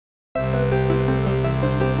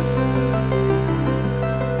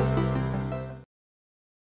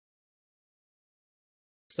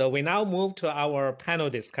So we now move to our panel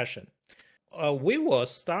discussion. We will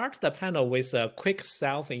start the panel with a quick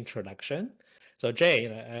self-introduction. So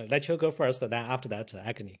Jay, let you go first, then after that,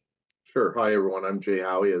 Agni. Sure. Hi, everyone. I'm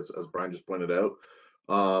Howie, as Bryan just pointed out.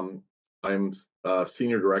 I'm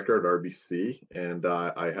Senior Director at RBC, and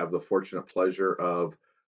I have the fortunate pleasure of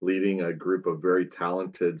leading a group of very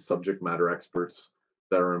talented subject matter experts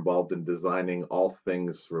that are involved in designing all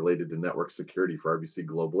things related to network security for RBC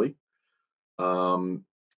globally.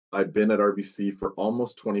 I've been at RBC for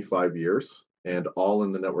almost 25 years, and all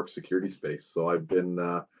in the network security space. So I've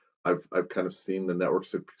kind of seen the network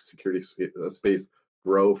security space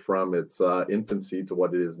grow from its infancy to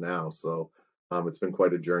what it is now. So it's been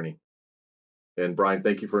quite a journey. And Bryan,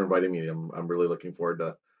 thank you for inviting me. I'm really looking forward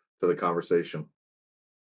to the conversation.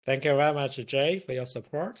 Thank you very much, Jay, for your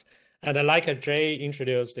support. And like Jay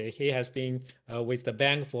introduced, he has been with the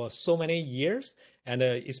bank for so many years, and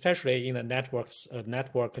especially in the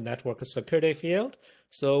network security field.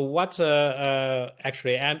 So what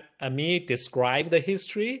actually Ameet described the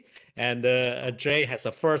history, and Jay has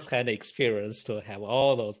a first-hand experience to have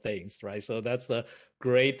all those things, right? So that's a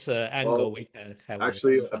great angle we can have.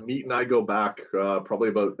 Actually, Ameet and I go back probably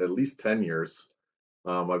about at least 10 years.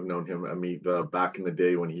 I've known him, Ameet, back in the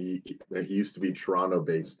day when he used to be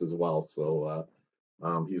Toronto-based as well. So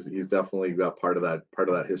he's definitely got part of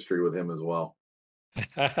that history with him as well.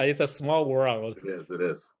 It's a small world. It is. It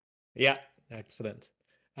is. Yeah, excellent.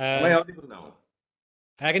 Am I audible now?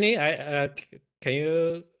 Agni, can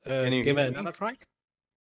you give it another try?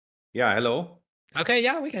 Yeah, hello. Okay,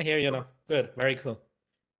 yeah, we can hear you now. Good, very cool.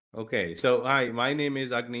 Okay, so hi, my name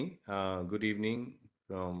is Agni. Good evening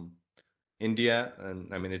from India,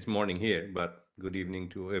 and I mean it's morning here, but good evening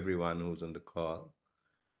to everyone who's on the call.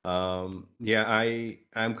 Yeah,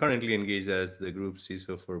 I'm currently engaged as the group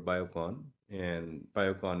CISO for Biocon, and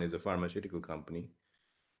Biocon is a pharmaceutical company.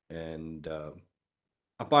 And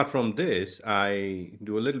apart from this, I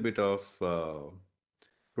do a little bit of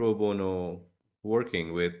pro bono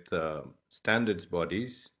working with standards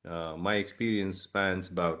bodies. My experience spans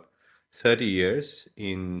about 30 years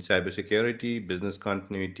in cybersecurity, business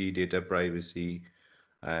continuity, data privacy,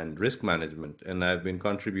 and risk management. And I've been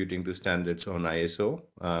contributing to standards on ISO.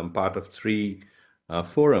 I'm part of three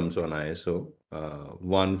forums on ISO,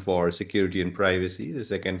 one for security and privacy, the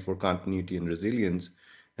second for continuity and resilience,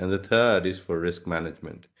 and the third is for risk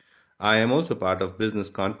management. I am also part of Business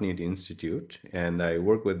Continuity Institute, and I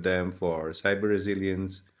work with them for cyber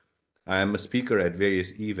resilience. I am a speaker at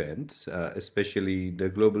various events, especially the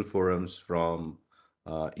global forums from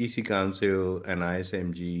EC Council and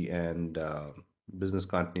ISMG and Business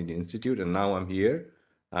Continuity Institute. And now I'm here.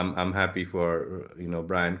 I'm happy for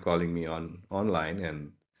Bryan calling me online,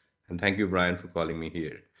 and thank you, Bryan, for calling me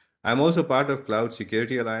here. I'm also part of Cloud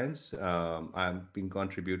Security Alliance. I've been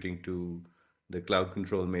contributing to the Cloud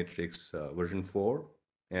Control Matrix version 4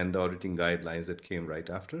 and the auditing guidelines that came right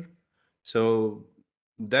after. So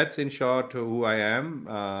that's in short who I am.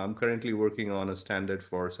 I'm currently working on a standard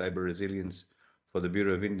for cyber resilience for the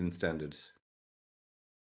Bureau of Indian Standards.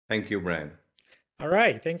 Thank you, Bryan. All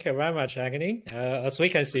right, thank you very much, Agni. As we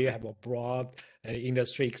can see, you have a broad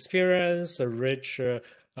industry experience, a rich.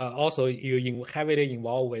 Also, you heavily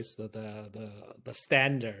involved with the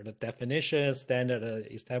standard, the definition, standard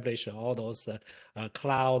establishing all those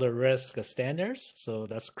cloud risk standards. So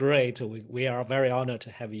that's great. We are very honored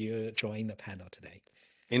to have you join the panel today.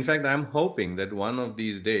 In fact, I'm hoping that one of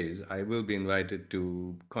these days I will be invited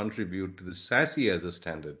to contribute to the SASE as a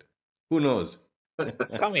standard. Who knows?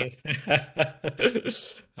 It's coming.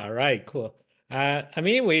 All right, cool. I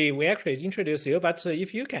mean, we actually introduced you, but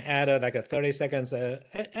if you can add like a 30 seconds,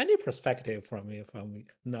 any perspective from you,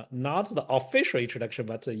 not the official introduction,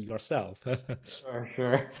 but yourself.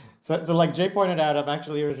 Sure. So like Jay pointed out, I'm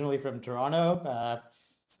actually originally from Toronto.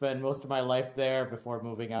 Spent most of my life there before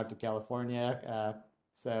moving out to California.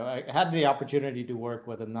 So I had the opportunity to work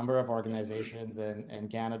with a number of organizations in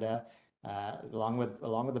Canada, along with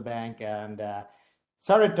the bank, and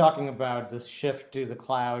started talking about this shift to the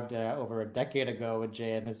cloud over a decade ago with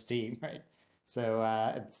Jay and his team, right? So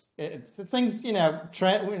it's things,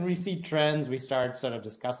 when we see trends, we start sort of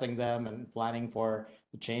discussing them and planning for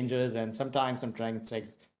the changes, and sometimes some trends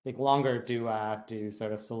take longer to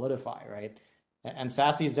sort of solidify, right? And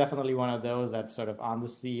SASE is definitely one of those that's sort of on the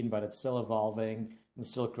scene, but it's still evolving and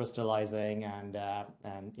still crystallizing, and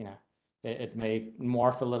it may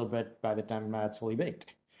morph a little bit by the time it's fully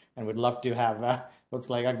baked. And we'd love to have folks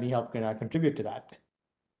like Agni help contribute to that.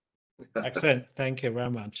 Excellent, thank you very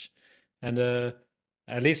much. And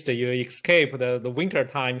at least you escape the winter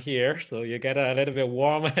time here, so you get a little bit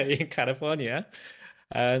warmer in California.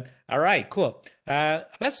 All right, cool.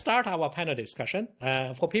 Let's start our panel discussion.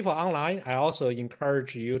 For people online, I also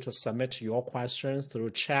encourage you to submit your questions through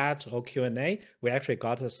chat or Q&A. We actually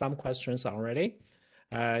got some questions already.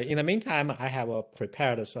 In the meantime, I have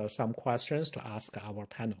prepared some questions to ask our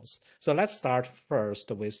panels. So let's start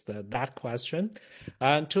first with that question.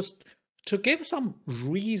 To give some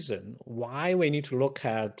reason why we need to look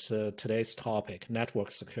at today's topic,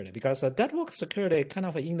 network security, because network security kind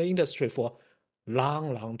of in the industry for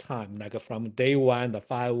long time, like from day one, the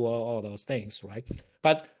firewall, all those things, right?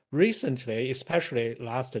 But recently, especially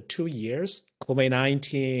last 2 years,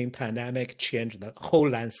 COVID-19 pandemic changed the whole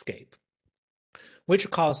landscape,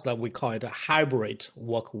 which caused that we call it a hybrid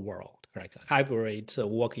work world, right? A hybrid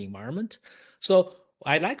work environment. So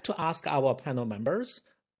I'd like to ask our panel members,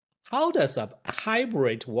 how does a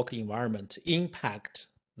hybrid work environment impact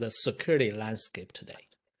the security landscape today?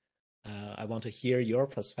 I want to hear your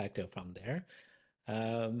perspective from there.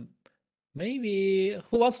 Maybe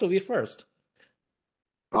who wants to be first?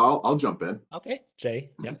 I'll jump in. Okay,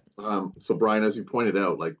 Jay. Yeah. So Bryan, as you pointed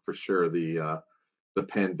out, like for sure, the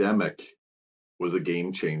pandemic was a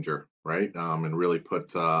game changer, right? And really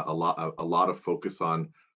put a lot of focus on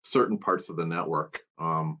certain parts of the network.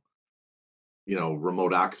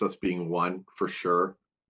 Remote access being one for sure.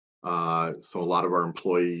 So a lot of our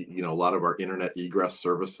a lot of our internet egress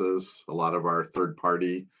services, a lot of our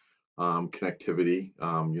third-party connectivity,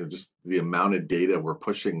 just the amount of data we're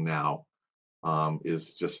pushing now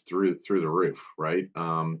is just through the roof, right?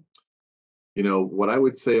 What I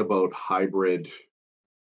would say about the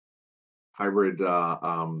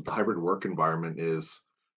hybrid work environment is,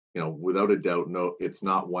 without a doubt, no, it's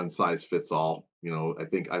not one size fits all. I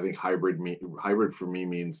think hybrid for me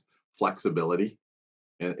means flexibility,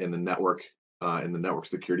 and the network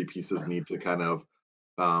security pieces need to kind of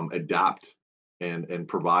adapt and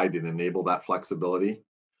provide and enable that flexibility.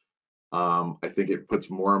 I think it puts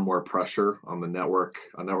more and more pressure on the network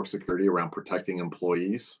security around protecting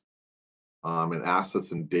employees and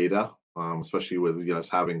assets and data, especially with us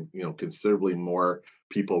having considerably more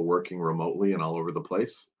people working remotely and all over the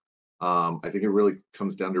place. I think it really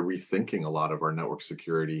comes down to rethinking a lot of our network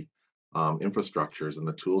security infrastructures and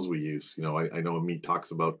the tools we use. I know Ameet talks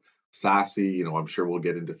about SASE. I'm sure we'll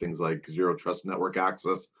get into things like zero trust network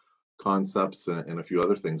access concepts and a few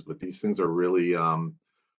other things, but these things are really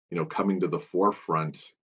coming to the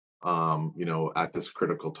forefront at this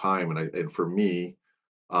critical time. And for me,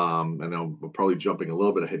 and I'm probably jumping a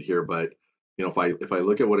little bit ahead here, but if I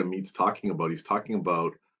look at what Ameet's talking about, he's talking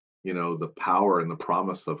about the power and the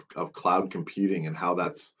promise of cloud computing and how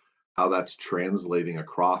that's translating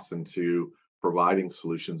across into providing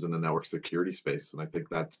solutions in the network security space. And I think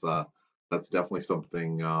that's definitely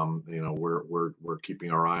something we're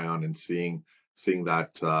keeping our eye on and seeing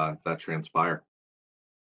that transpire.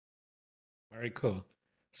 Very cool.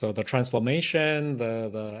 So the transformation,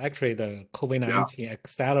 actually the COVID-19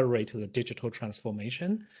 accelerated the digital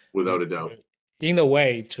transformation. Without a doubt. In a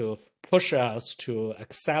way to push us to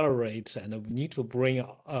accelerate, and we need to bring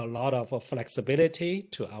a lot of flexibility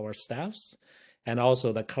to our staffs, and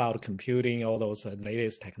also the cloud computing, all those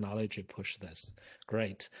latest technology push this.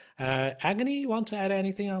 Great. Agni, you want to add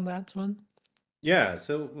anything on that one? Yeah,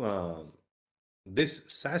 so this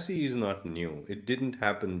SASE is not new. It didn't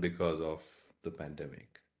happen because of the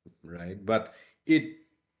pandemic, right? But it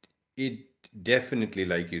definitely,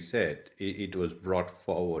 like you said, it was brought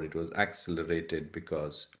forward. It was accelerated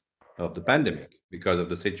because of the pandemic, because of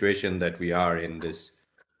the situation that we are in this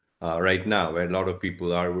right now, where a lot of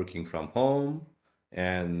people are working from home,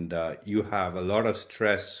 and you have a lot of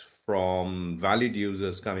stress from valid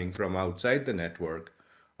users coming from outside the network,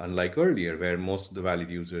 unlike earlier, where most of the valid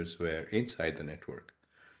users were inside the network.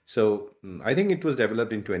 So I think it was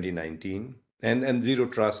developed in 2019, and Zero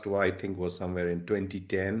Trust, I think, was somewhere in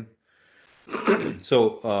 2010.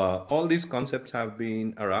 So all these concepts have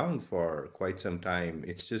been around for quite some time.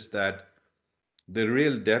 It's just that the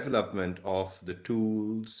real development of the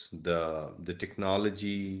tools, the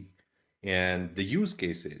technology, and the use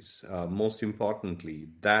cases, most importantly,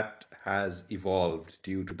 that has evolved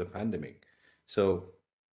due to the pandemic. So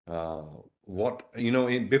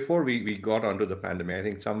before we got onto the pandemic, I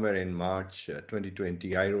think somewhere in March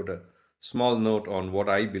 2020, I wrote a small note on what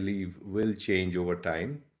I believe will change over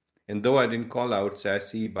time. And though I didn't call out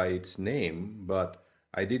SASE by its name, but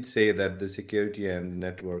I did say that the security and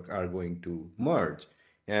network are going to merge.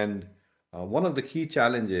 And one of the key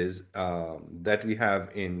challenges that we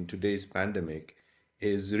have in today's pandemic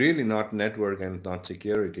is really not network and not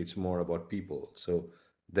security. It's more about people. So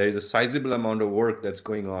there is a sizable amount of work that's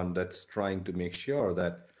going on that's trying to make sure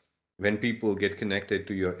that when people get connected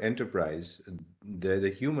to your enterprise, the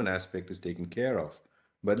human aspect is taken care of.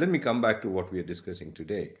 But let me come back to what we are discussing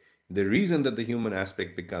today. The reason that the human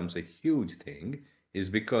aspect becomes a huge thing is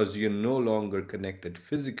because you're no longer connected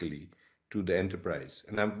physically to the enterprise.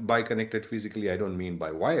 And by connected physically, I don't mean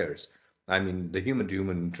by wires. I mean the human to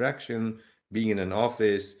human interaction, being in an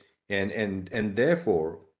office, and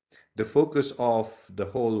therefore the focus of the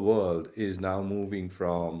whole world is now moving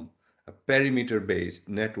from a perimeter based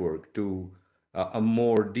network to a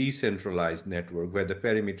more decentralized network where the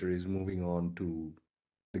perimeter is moving on to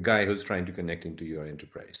the guy who's trying to connect into your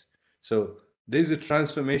enterprise. So there's a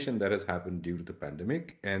transformation that has happened due to the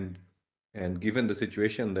pandemic, and given the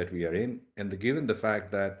situation that we are in, and given the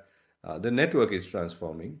fact that the network is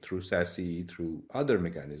transforming through SASE, through other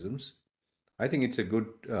mechanisms, I think it's a good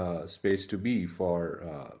space to be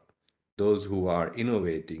for those who are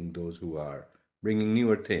innovating, those who are bringing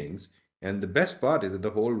newer things. And the best part is that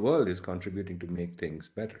the whole world is contributing to make things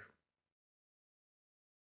better.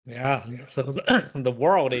 Yeah, so the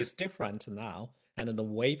world is different now, and the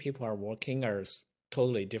way people are working are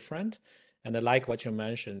totally different. And I like what you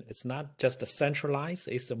mentioned, it's not just a centralized,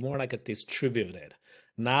 it's more like a distributed.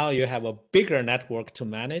 Now you have a bigger network to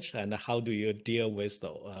manage, and how do you deal with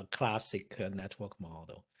the classic network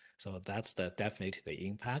model? So that's definitely the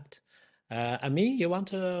impact. Ameet, you want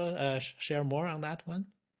to share more on that one?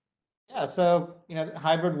 Yeah, so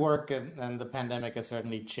hybrid work and the pandemic has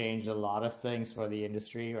certainly changed a lot of things for the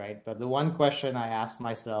industry, right? But the one question I ask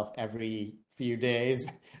myself every few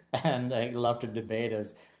days, and I love to debate,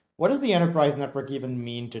 is what does the enterprise network even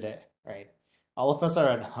mean today, right? All of us are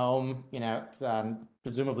at home,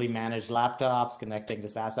 presumably managed laptops, connecting to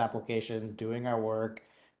SaaS applications, doing our work,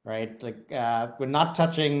 right? Like we're not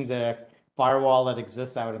touching the firewall that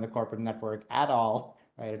exists out in the corporate network at all,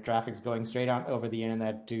 right? Traffic's going straight on over the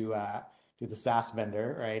internet to the SaaS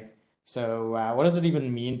vendor, right? So what does it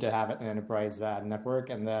even mean to have an enterprise network?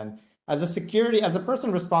 And then as a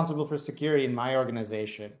person responsible for security in my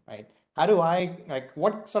organization, right? How do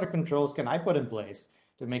what sort of controls can I put in place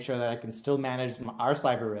to make sure that I can still manage our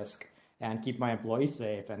cyber risk and keep my employees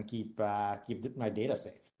safe and keep my data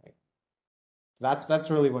safe, right? So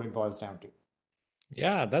that's really what it boils down to.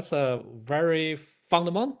 Yeah, that's a very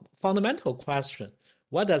fundamental question.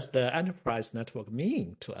 What does the enterprise network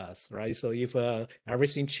mean to us, right? So if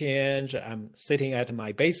everything change, I'm sitting at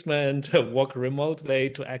my basement, work remotely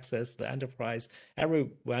to access the enterprise.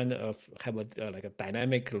 Everyone have like a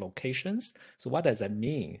dynamic locations. So what does that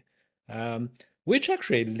mean? Which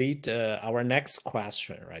actually lead our next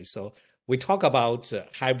question, right? So we talk about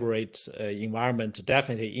hybrid environment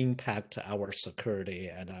definitely impact our security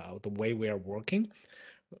and the way we are working.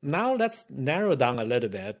 Now let's narrow down a little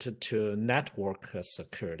bit to network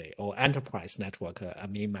security or enterprise network,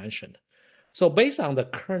 Ameet mentioned. So based on the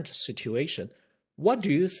current situation, what do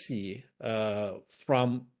you see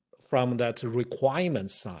from that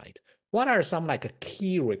requirement side? What are some like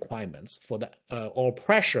key requirements for the or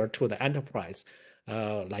pressure to the enterprise,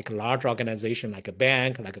 like a large organization, like a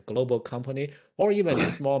bank, like a global company, or even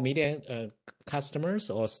small medium customers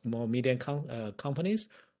or small medium companies?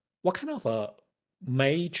 What kind of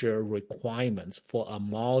major requirements for a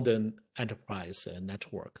modern enterprise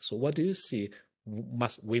network? So what do you see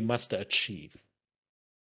we must achieve?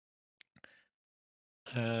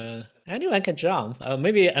 Anyone can jump.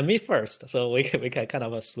 Maybe me first, so we can kind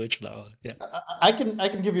of switch now. Yeah, I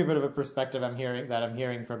can give you a bit of a perspective I'm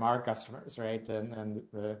hearing from our customers, right, and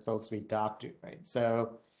the folks we talk to, right.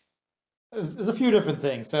 So there's a few different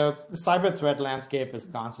things. So the cyber threat landscape is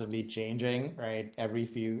constantly changing, right? Every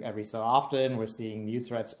so often we're seeing new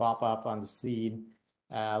threats pop up on the scene.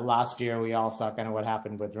 Last year we all saw kind of what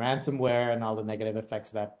happened with ransomware and all the negative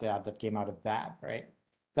effects that came out of that, right?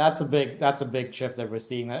 That's a big shift that we're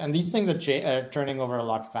seeing, and these things are turning over a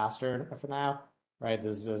lot faster for now, right?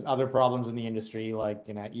 There's other problems in the industry like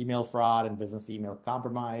email fraud and business email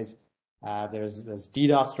compromise. There's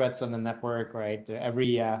DDoS threats on the network, right?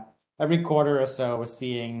 Every quarter or so, we're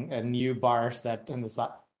seeing a new bar set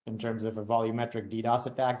in terms of a volumetric DDoS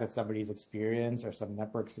attack that somebody's experienced or some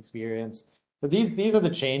networks experience. So these are the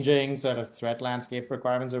changing sort of threat landscape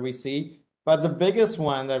requirements that we see. But the biggest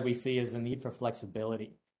one that we see is the need for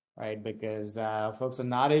flexibility, right? Because folks are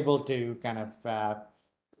not able to kind of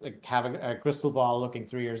have a crystal ball looking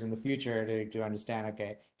 3 years in the future to understand,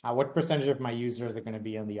 okay, what percentage of my users are going to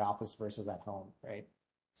be in the office versus at home, right?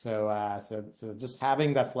 So just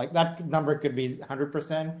having that number could be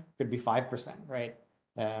 100%, could be 5%, right?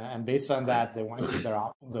 And based on that, they want to keep their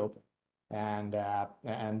options open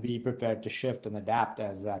and be prepared to shift and adapt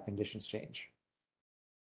as conditions change.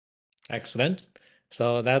 Excellent.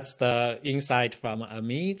 So that's the insight from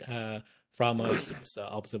Ameet, from his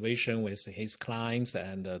observation with his clients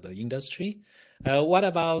and the industry. What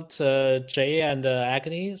about Jay and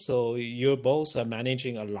Agni? So you both are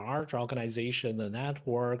managing a large organization, a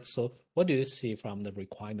network. So what do you see from the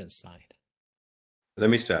requirement side? Let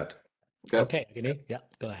me start. Okay, Agni, yeah,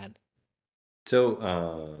 go ahead.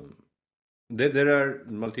 So there are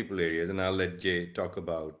multiple areas, and I'll let Jay talk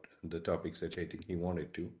about the topics that I think he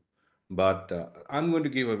wanted to. But I'm going to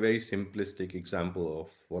give a very simplistic example of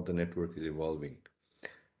what the network is evolving.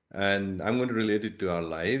 And I'm going to relate it to our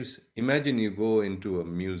lives. Imagine you go into a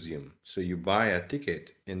museum. So you buy a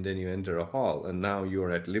ticket and then you enter a hall, and now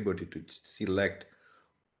you're at liberty to select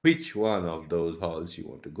which one of those halls you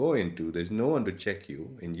want to go into. There's no one to check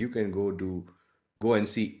you, and you can go and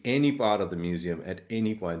see any part of the museum at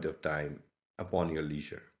any point of time upon your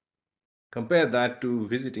leisure. Compare that to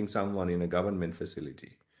visiting someone in a government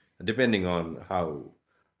facility. Depending on how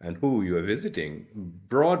and who you are visiting,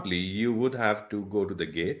 broadly, you would have to go to the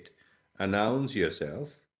gate, announce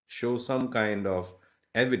yourself, show some kind of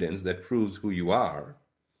evidence that proves who you are,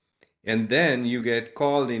 and then you get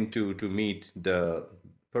called into to meet the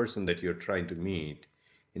person that you're trying to meet.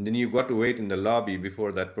 And then you've got to wait in the lobby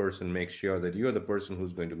before that person makes sure that you're the person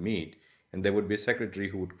who's going to meet. And there would be a secretary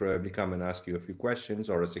who would probably come and ask you a few questions,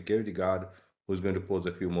 or a security guard who's going to pose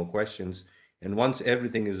a few more questions. And once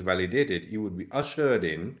everything is validated, you would be ushered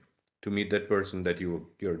in to meet that person that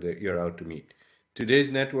you're out to meet.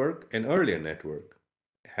 Today's network, an earlier network,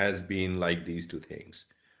 has been like these two things.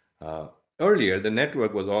 Uh, Earlier, the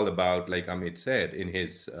network was all about, like Amit said in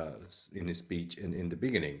his speech in the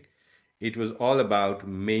beginning, it was all about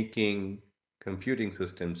making computing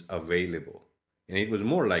systems available, and it was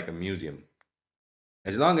more like a museum.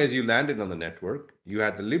 As long as you landed on the network, you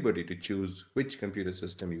had the liberty to choose which computer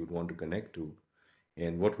system you would want to connect to,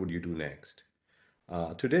 and what would you do next.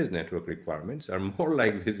 Today's network requirements are more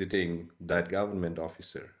like visiting that government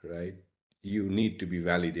officer, right? You need to be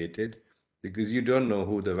validated because you don't know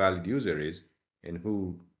who the valid user is and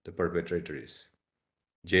who the perpetrator is.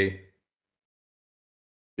 Jay?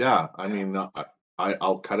 Yeah, I mean,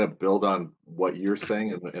 I'll kind of build on what you're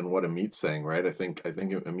saying and what Amit's saying, right? I think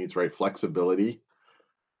Amit's right. Flexibility,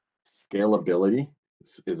 scalability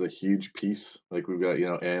is a huge piece. Like we've got,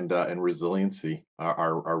 and resiliency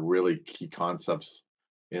are really key concepts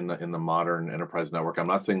in the modern enterprise network. I'm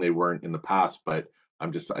not saying they weren't in the past, but I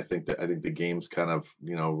think the game's kind of,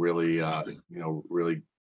 really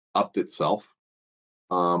upped itself.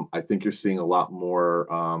 I think you're seeing a lot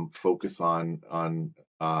more focus on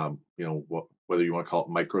whether you want to call it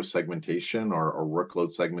micro segmentation or workload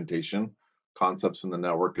segmentation concepts in the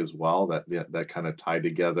network as well, that kind of tie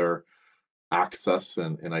together access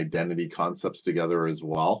and identity concepts together as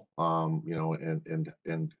well.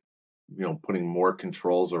 And putting more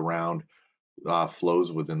controls around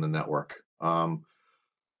flows within the network.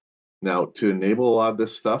 Now, to enable a lot of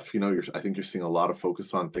this stuff, I think you're seeing a lot of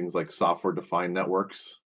focus on things like software-defined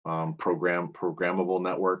networks, programmable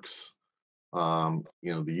networks,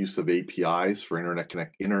 the use of APIs for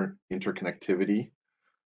interconnectivity.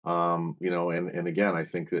 And again, I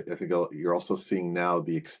think you're also seeing now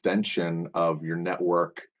the extension of your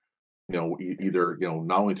network, either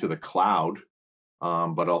not only to the cloud,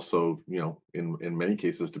 but also in many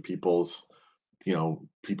cases to people's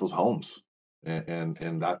homes.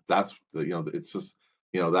 And that's it's just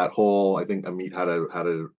that whole, I think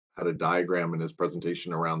Ameet had a diagram in his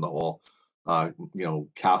presentation around the whole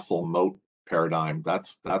castle moat paradigm.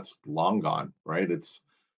 That's long gone, right? It's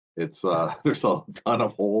there's a ton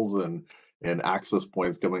of holes and access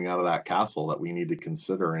points coming out of that castle that we need to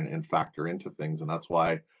consider and factor into things. And that's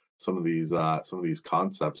why some of these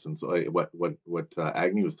concepts, and so what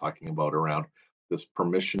Agni was talking about around this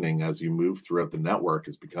permissioning as you move throughout the network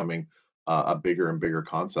is becoming a bigger and bigger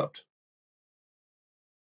concept.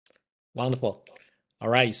 Wonderful. All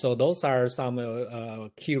right, so those are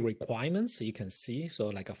some key requirements you can see. So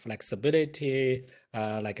like a flexibility,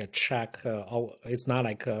 like a check. It's not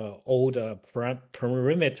like old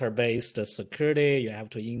perimeter-based security. You have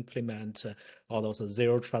to implement all those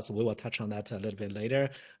zero trust. We will touch on that a little bit later.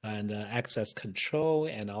 And access control,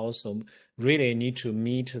 and also really need to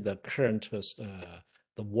meet the current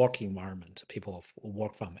the work environment. People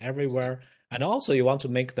work from everywhere. And also you want to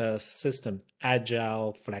make the system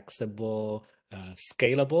agile, flexible,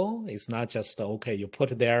 scalable. It's not just, okay, you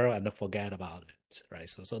put it there and forget about it, right?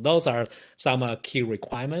 So those are some key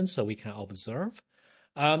requirements that we can observe.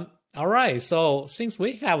 All right, so since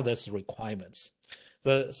we have these requirements,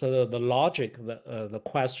 the logic, the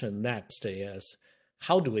question next is,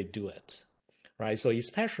 how do we do it? right? So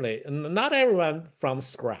especially not everyone from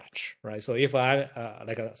scratch, right? So if I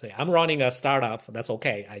like I say I'm running a startup, that's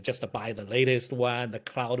okay. I just buy the latest one, the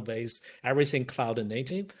cloud-based, everything cloud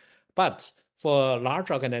native. But for a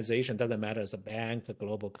large organization, doesn't matter, it's a bank, a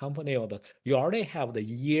global company, or you already have the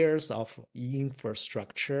years of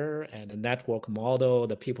infrastructure and a network model.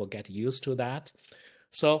 The people get used to that.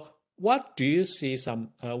 So what do you see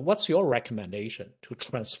what's your recommendation to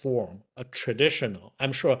transform a traditional,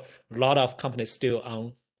 I'm sure a lot of companies still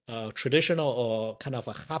on traditional or kind of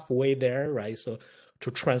a halfway there, right? So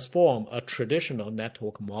to transform a traditional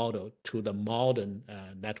network model to the modern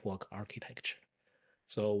network architecture.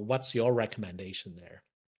 So what's your recommendation there?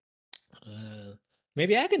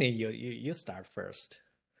 Maybe Agni, you start first.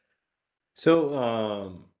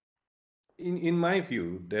 So, in my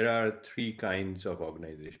view, there are three kinds of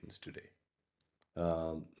organizations today.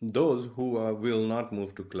 Those who will not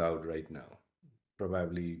move to cloud right now,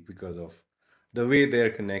 probably because of the way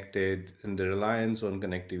they're connected and the reliance on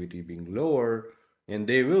connectivity being lower, and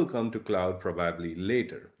they will come to cloud probably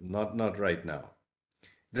later, not right now.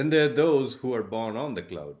 Then there are those who are born on the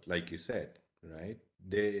cloud, like you said, right?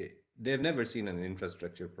 They've never seen an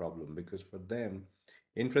infrastructure problem because for them,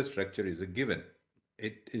 infrastructure is a given.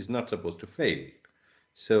 It is not supposed to fail.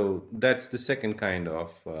 So that's the second kind of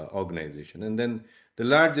organization. And then the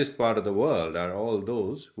largest part of the world are all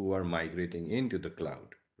those who are migrating into the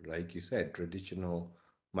cloud, like you said, traditional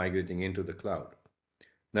migrating into the cloud.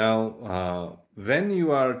 Now, when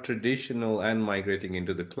you are traditional and migrating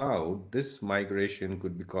into the cloud, this migration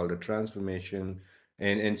could be called a transformation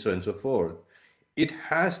and so on and so forth. It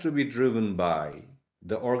has to be driven by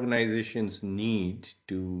the organization's need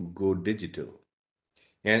to go digital.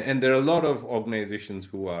 And there are a lot of organizations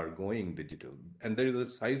who are going digital. And there is a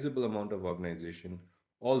sizable amount of organization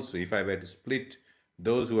also, if I were to split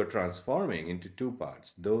those who are transforming into two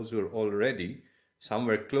parts, those who are already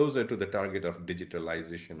somewhere closer to the target of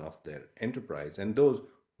digitalization of their enterprise and those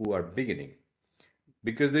who are beginning.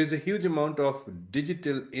 Because there's a huge amount of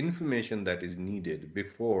digital information that is needed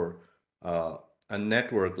before a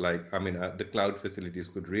network like, the cloud facilities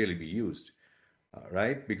could really be used,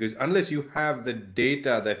 right? Because unless you have the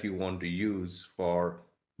data that you want to use for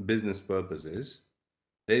business purposes,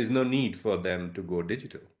 there is no need for them to go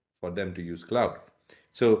digital, for them to use cloud.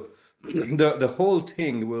 So the whole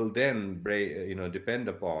thing will then depend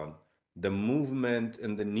upon the movement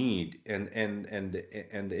and the need and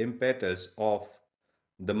the impetus of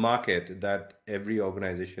the market that every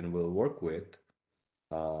organization will work with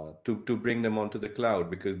to bring them onto the cloud,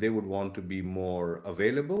 because they would want to be more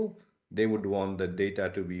available. They would want the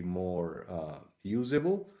data to be more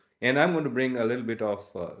usable. And I'm going to bring a little bit of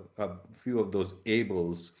a few of those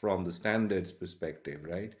ables from the standards perspective,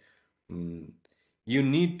 right? You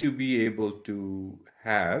need to be able to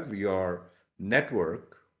have your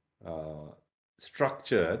network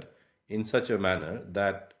structured in such a manner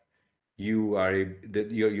that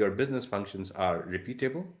your business functions are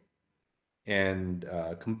repeatable and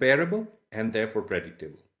comparable and therefore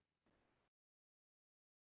predictable.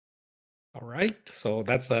 All right, so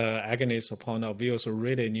that's Agni's point of view. So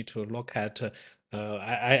really need to look at.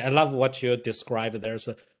 I love what you described.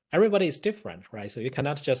 Everybody is different, right? So you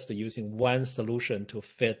cannot just using one solution to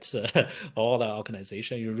fit all the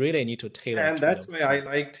organization. You really need to tailor. And that's why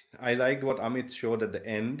I liked what Ameet showed at the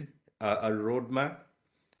end, a roadmap.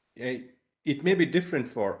 It may be different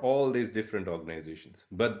for all these different organizations,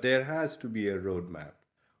 but there has to be a roadmap.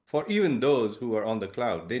 For even those who are on the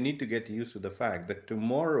cloud, they need to get used to the fact that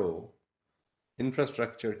tomorrow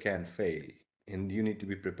infrastructure can fail, and you need to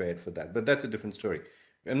be prepared for that. But that's a different story.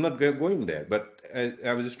 I'm not going there, but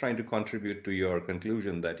I was just trying to contribute to your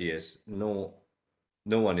conclusion that yes, no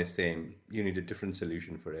one is saying you need a different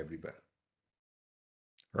solution for everybody.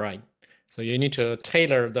 Right. So you need to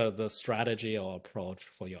tailor the strategy or approach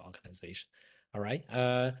for your organization. All right.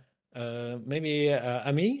 Maybe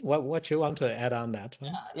Ameet, what you want to add on that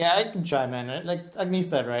one? Yeah, I can chime in. Like Agni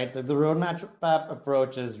said, right? The roadmap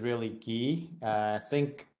approach is really key. I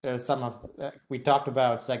think there's we talked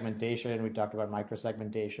about segmentation, we talked about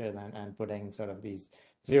micro-segmentation and putting sort of these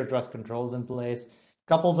zero trust controls in place.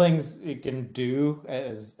 Couple things you can do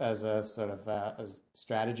as a sort of as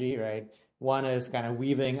strategy, right? One is kind of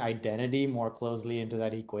weaving identity more closely into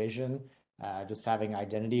that equation, just having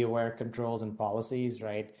identity-aware controls and policies,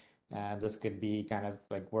 right? This could be kind of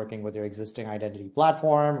like working with your existing identity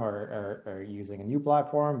platform or using a new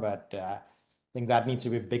platform, but I think that needs to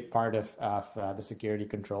be a big part of the security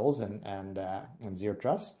controls and zero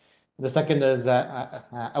trust. The second is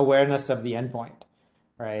awareness of the endpoint,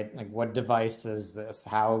 right? Like what device is this?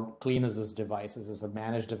 How clean is this device? Is this a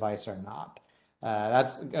managed device or not?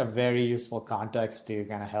 That's a very useful context to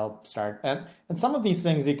kind of help start. And some of these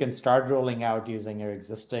things you can start rolling out using your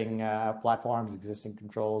existing platforms, existing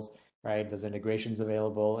controls, right? There's integrations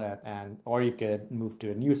available, and or you could move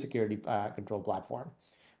to a new security control platform.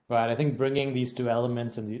 But I think bringing these two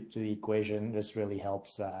elements into the equation just really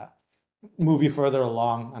helps move you further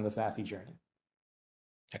along on the SASE journey.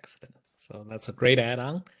 Excellent. So that's a great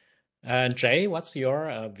add-on. Jay, what's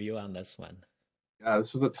your view on this one? Yeah,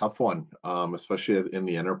 this is a tough one, especially in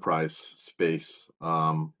the enterprise space.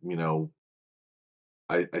 You know,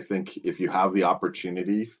 I think if you have the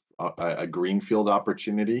opportunity, a greenfield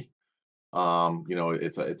opportunity, you know,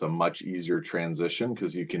 it's a much easier transition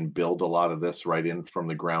because you can build a lot of this right in from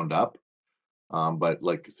the ground up. But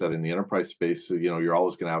like I said, in the enterprise space, you know, you're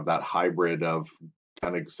always going to have that hybrid of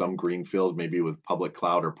kind of some greenfield, maybe with public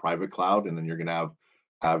cloud or private cloud, and then you're going to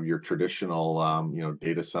have your traditional, you know,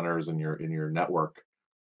 data centers in your network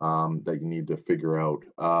that you need to figure out.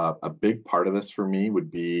 A big part of this for me would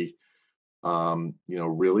be, you know,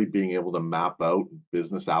 really being able to map out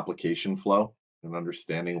business application flow and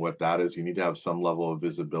understanding what that is. You need to have some level of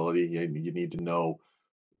visibility. You need to know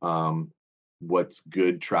what's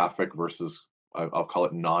good traffic versus I'll call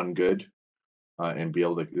it non-good, and be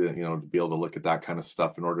able to, you know, to be able to look at that kind of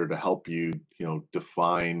stuff in order to help you, you know,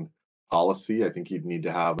 define policy. I think you'd need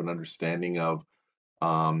to have an understanding of,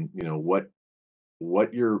 you know,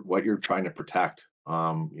 what you're trying to protect.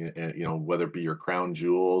 You know, whether it be your crown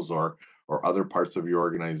jewels or other parts of your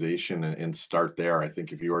organization, and start there. I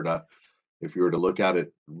think if you were to look at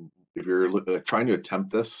it, if you're trying to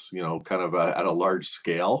attempt this, you know, kind of at a large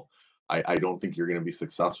scale, I don't think you're going to be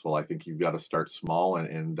successful. I think you've got to start small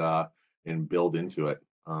and build into it.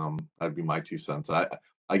 That'd be my 2 cents.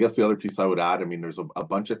 I guess the other piece I would add, I mean, there's a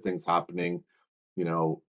bunch of things happening, you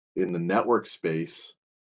know, in the network space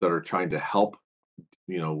that are trying to help,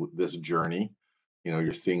 you know, this journey. You know,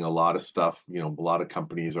 you're seeing a lot of stuff, you know, a lot of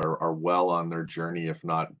companies are well on their journey, if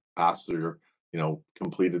not past their, you know,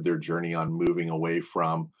 completed their journey on moving away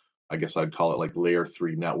from, I guess I'd call it like layer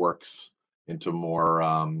 3 networks into more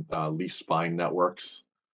leaf spine networks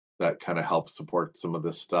that kind of help support some of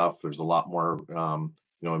this stuff. There's a lot more, you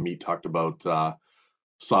know, Ameet talked about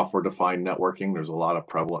software defined networking. There's a lot of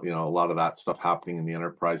prevalent, you know, a lot of that stuff happening in the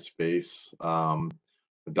enterprise space.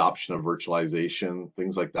 Adoption of virtualization,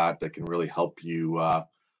 things like that can really help you,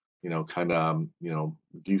 you know, kind of, you know,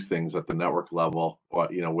 do things at the network level, or,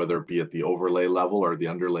 you know, whether it be at the overlay level or the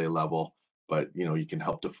underlay level, but, you know, you can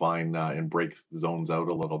help define and break zones out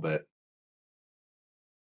a little bit.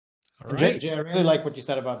 All Jay, right. I really like what you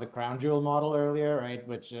said about the crown jewel model earlier, right?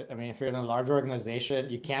 Which, I mean, if you're in a large organization,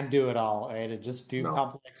 you can't do it all, right? It's just too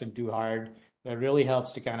complex and too hard. It really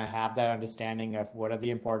helps to kind of have that understanding of what are the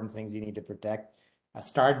important things you need to protect.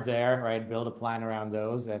 Start there, right? Build a plan around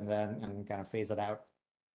those, and kind of phase it out.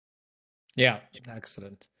 Yeah,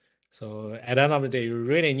 excellent. So at the end of the day, you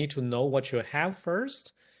really need to know what you have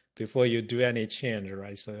first before you do any change,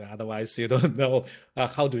 right? So otherwise, you don't know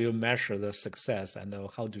how do you measure the success, and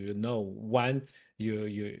how do you know when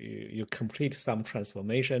you complete some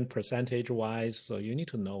transformation percentage-wise. So you need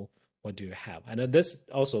to know what do you have, and this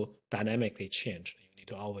also dynamically change. You need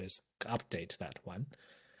to always update that one.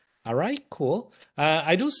 All right, cool.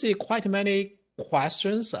 I do see quite many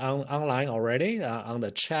questions online already on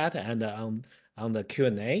the chat and on the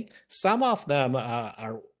Q&A. Some of them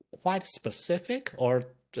are quite specific or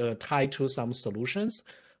tied to some solutions.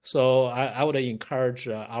 So I would encourage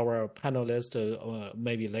our panelists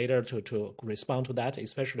maybe later to respond to that,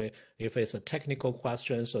 especially if it's a technical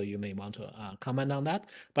question, so you may want to comment on that.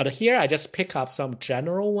 But here I just pick up some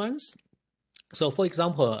general ones. So for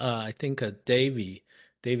example, I think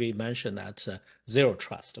Davey mentioned that zero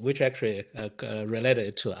trust, which actually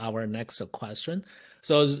related to our next question.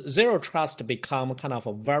 So zero trust become kind of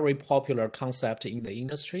a very popular concept in the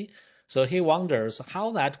industry. So he wonders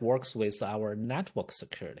how that works with our network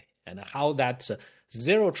security, and how that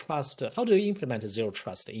zero trust, how do you implement zero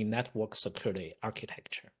trust in network security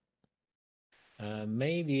architecture?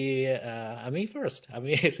 Maybe Ameet first.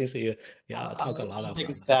 Ameet, since you talk a lot I'll about take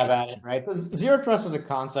a stab at it, right? So zero trust as a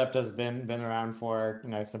concept has been around for, you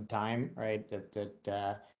know, some time, right?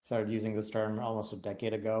 That started using this term almost a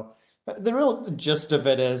decade ago. But the real gist of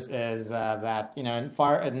it is that, you know,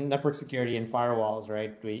 in network security and firewalls,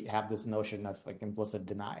 right, we have this notion of like implicit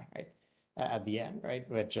deny, right, at the end, right,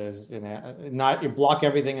 which is, you know, not, you block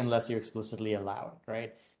everything unless you explicitly allow it,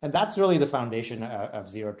 right? And that's really the foundation of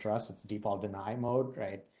zero trust. It's default deny mode,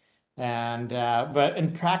 right? And but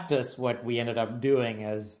in practice, what we ended up doing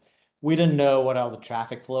is we didn't know what all the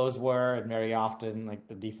traffic flows were, and very often like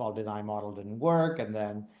the default deny model didn't work, and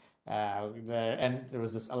then And there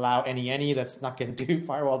was this allow any that snuck into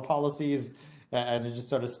firewall policies, and it just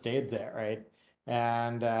sort of stayed there, right?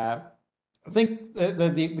 And I think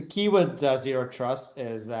the key with zero trust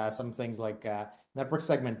is some things like network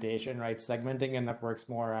segmentation, right? Segmenting a networks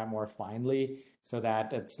more finely, so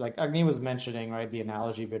that it's like Agni was mentioning, right? The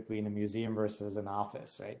analogy between a museum versus an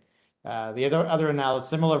office, right? The other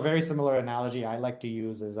analogy, very similar analogy I like to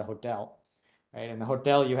use is a hotel, right? In the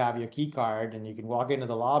hotel, you have your key card and you can walk into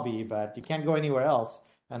the lobby, but you can't go anywhere else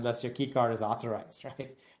unless your key card is authorized,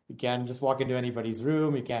 right? You can't just walk into anybody's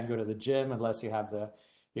room. You can't go to the gym unless you have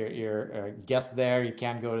your guest there. You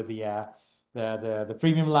can't go to the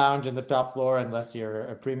premium lounge in the top floor unless you're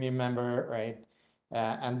a premium member, right?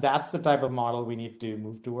 And that's the type of model we need to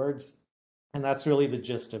move towards. And that's really the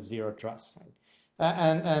gist of zero trust, right?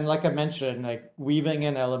 And like I mentioned, like weaving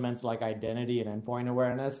in elements like identity and endpoint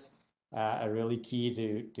awareness are really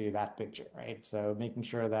key to that picture, right? So making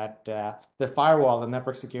sure that the firewall, the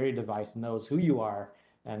network security device, knows who you are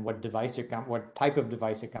and what type of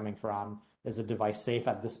device you're coming from. Is a device safe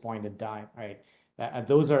at this point in time, right?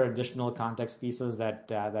 Those are additional context pieces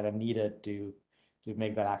that are needed to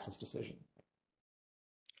make that access decision.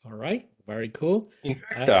 All right, very cool. In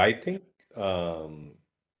fact, I think that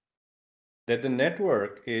the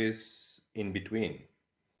network is in between.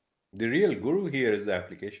 The real guru here is the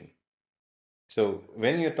application. So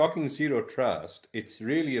when you're talking zero trust, it's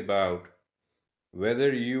really about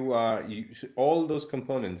whether all those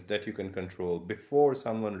components that you can control before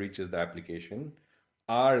someone reaches the application,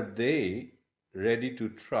 are they ready to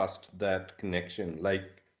trust that connection?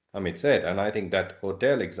 Like Amit said, and I think that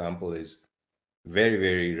hotel example is very,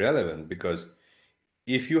 very relevant, because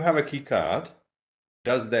if you have a key card,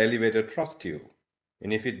 does the elevator trust you?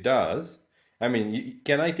 And if it does, I mean,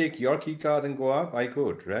 can I take your key card and go up? I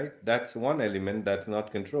could, right? That's one element that's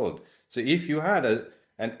not controlled. So if you had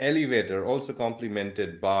an elevator also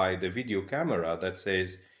complemented by the video camera that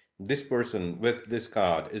says this person with this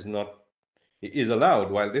card is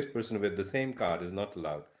allowed, while this person with the same card is not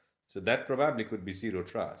allowed. So that probably could be zero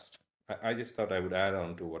trust. I just thought I would add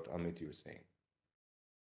on to what Amit you were saying.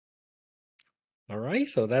 All right,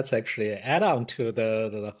 so that's actually an add-on to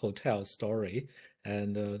the hotel story.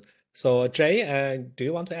 And so Jay, do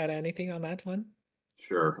you want to add anything on that one?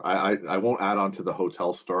 Sure. I won't add on to the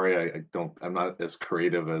hotel story. I'm not as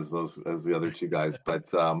creative as the other two guys,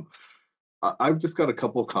 but I've just got a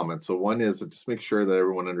couple of comments. So one is just make sure that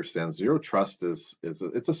everyone understands zero trust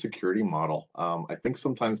it's a security model. I think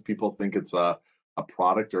sometimes people think it's a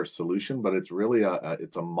product or a solution, but it's really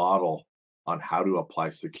it's a model on how to apply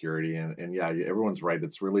security. And yeah, everyone's right.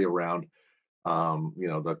 It's really around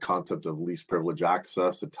the concept of least privilege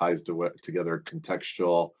access. It ties together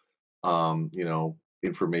contextual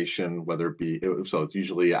information, whether it be, so it's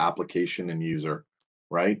usually application and user,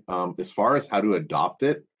 right? As far as how to adopt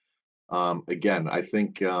it, again, I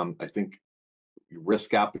think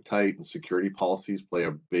risk appetite and security policies play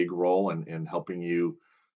a big role in helping you,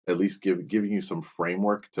 at least giving you some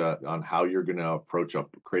framework on how you're going to approach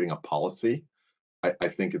creating a policy. I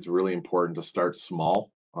think it's really important to start small,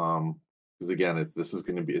 because again, it's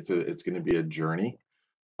going to be a journey.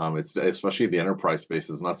 It's especially the enterprise space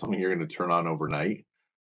is not something you're going to turn on overnight.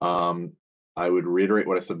 I would reiterate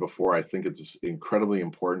what I said before. I think it's incredibly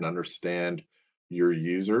important to understand your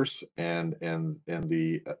users and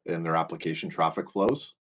their application traffic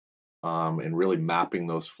flows, and really mapping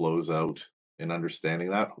those flows out and understanding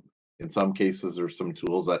that. In some cases, there's some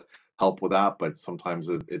tools that help with that, but sometimes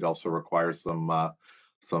it also requires some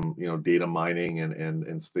data mining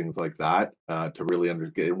and things like that to really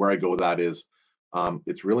understand. Where I go with that is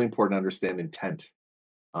it's really important to understand intent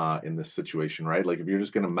in this situation, right? Like if you're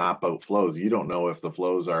just going to map out flows, you don't know if the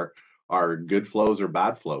flows are good flows or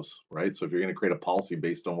bad flows, right? So if you're going to create a policy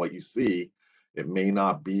based on what you see, it may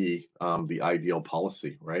not be the ideal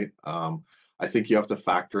policy, right? I think you have to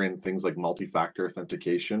factor in things like multi-factor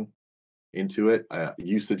authentication into it.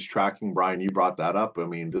 Usage tracking, Bryan, you brought that up. I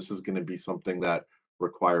mean, this is going to be something that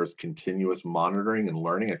requires continuous monitoring and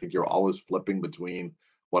learning. I think you're always flipping between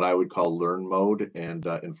what I would call learn mode and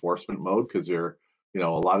enforcement mode, because a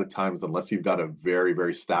lot of times, unless you've got a very,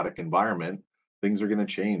 very static environment, things are going to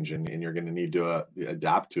change and you're going to need to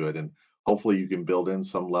adapt to it. And hopefully you can build in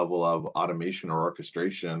some level of automation or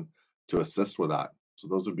orchestration to assist with that. So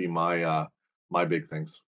those would be my big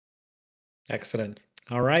things. Excellent.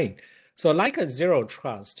 All right. So like a zero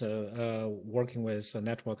trust, working with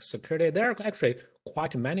network security, there are actually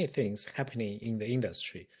quite many things happening in the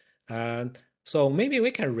industry. And so maybe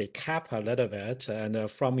we can recap a little bit. And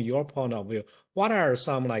from your point of view, what are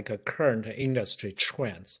some current industry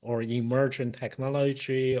trends or emerging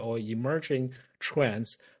technology or emerging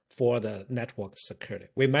trends for the network security.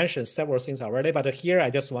 We mentioned several things already, but here I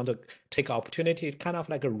just want to take opportunity, kind of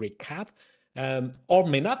like a recap, or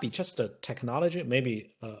may not be just a technology,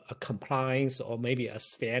 maybe a compliance, or maybe a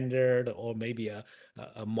standard, or maybe a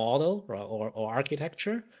model or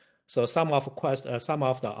architecture. So some of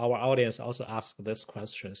our audience also asked this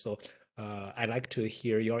question. So I'd like to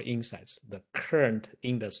hear your insights, the current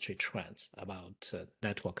industry trends about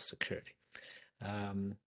network security.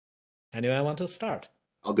 Anyone want to start?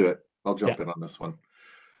 I'll do it. I'll jump in on this one.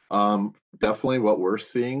 Definitely what we're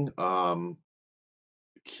seeing,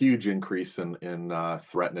 huge increase in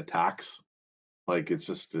threat and attacks. Like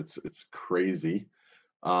it's crazy.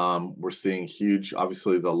 We're seeing huge,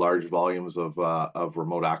 obviously the large volumes of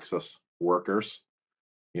remote access workers.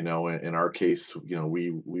 You know, in our case, you know,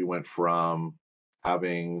 we went from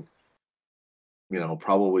having, you know,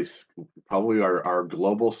 probably our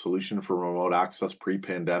global solution for remote access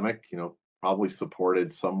pre-pandemic, you know, probably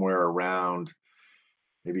supported somewhere around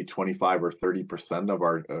maybe 25 or 30% of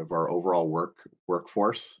our overall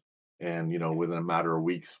workforce. And, you know, within a matter of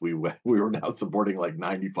weeks, we were now supporting like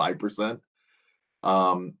 95%.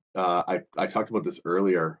 I talked about this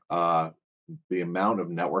earlier. The amount of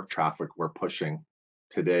network traffic we're pushing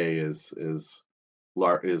today is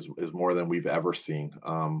more than we've ever seen.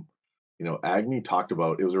 You know, Agni talked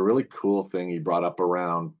about, it was a really cool thing he brought up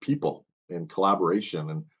around people and collaboration,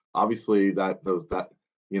 and obviously that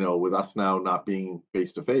you know, with us now not being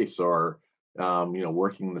face to face or you know,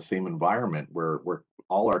 working in the same environment where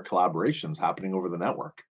all our collaboration's happening over the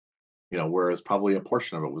network. You know, whereas probably a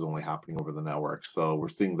portion of it was only happening over the network. So we're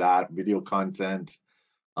seeing that video content.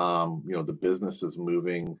 You know, the business is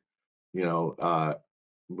moving, you know,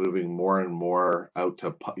 moving more and more out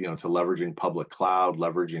to, you know, to leveraging public cloud,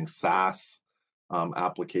 leveraging SaaS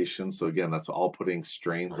applications. So again, that's all putting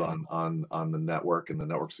strains on the network and the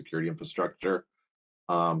network security infrastructure.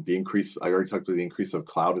 The increase, I already talked about the increase of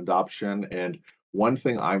cloud adoption. And one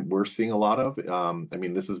thing we're seeing a lot of, I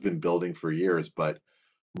mean, this has been building for years, but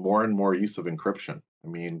more and more use of encryption. I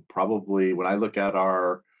mean, probably when I look at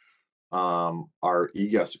our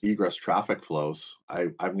egress traffic flows,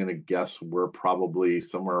 I'm going to guess we're probably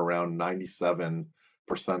somewhere around 97%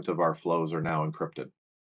 of our flows are now encrypted.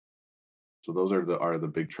 So those are the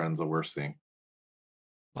big trends that we're seeing.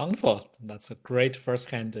 Wonderful. That's a great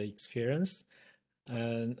first-hand experience.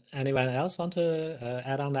 Anyone else want to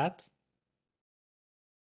add on that?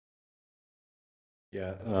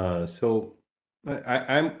 Yeah. So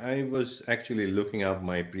I was actually looking up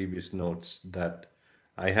my previous notes that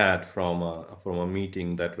I had from a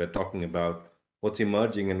meeting that we're talking about what's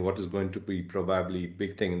emerging and what is going to be probably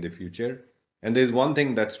big thing in the future. And there's one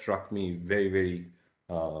thing that struck me very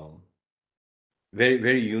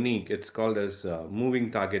unique. It's called as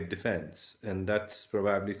moving target defense, and that's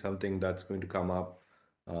probably something that's going to come up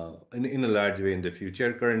in a large way in the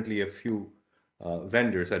future. Currently, a few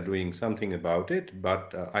vendors are doing something about it,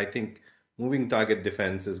 but I think moving target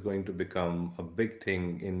defense is going to become a big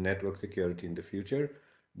thing in network security in the future.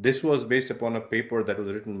 This was based upon a paper that was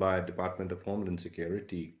written by Department of Homeland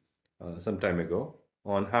Security some time ago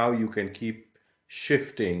on how you can keep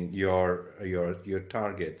shifting your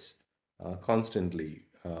targets constantly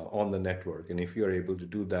on the network. And if you're able to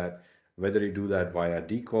do that, whether you do that via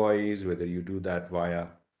decoys, whether you do that via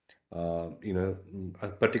you know, a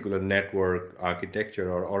particular network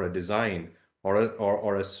architecture or a design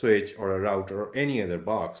or a switch or a router or any other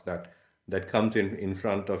box that comes in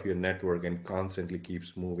front of your network and constantly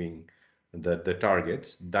keeps moving the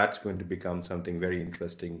targets, that's going to become something very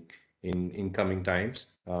interesting in coming times.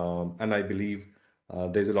 And I believe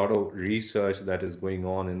there's a lot of research that is going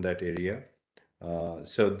on in that area.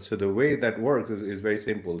 So the way that works is very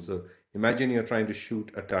simple. So imagine you're trying to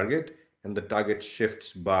shoot a target and the target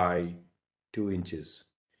shifts by 2 inches.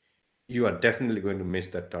 You are definitely going to miss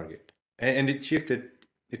that target. And it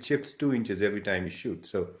shifts 2 inches every time you shoot.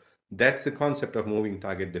 So that's the concept of moving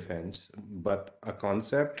target defense, but a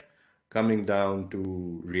concept coming down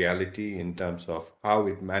to reality in terms of how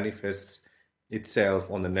it manifests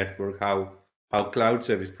itself on the network, how cloud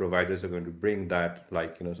service providers are going to bring that,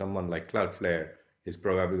 like, you know, someone like Cloudflare is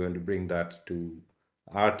probably going to bring that to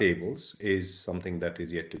our tables, is something that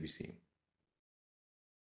is yet to be seen.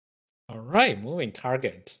 All right, moving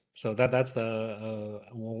target. So that's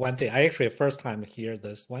one thing. I actually first time hear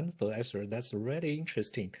this one, so actually that's really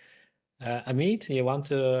interesting. Ameet, you want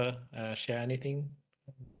to share anything?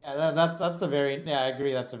 Yeah, that's a very, yeah, I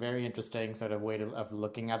agree. That's a very interesting sort of way of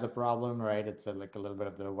looking at the problem, right? It's like a little bit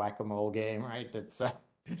of the whack-a-mole game, right? It's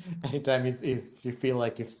anytime you feel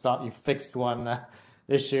like you've fixed one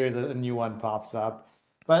issue, a new one pops up.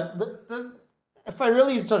 But if I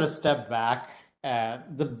really sort of step back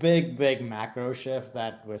The big macro shift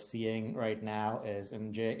that we're seeing right now is,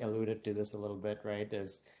 and Jay alluded to this a little bit, right,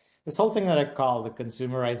 is this whole thing that I call the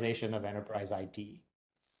consumerization of enterprise IT.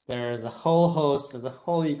 There's a whole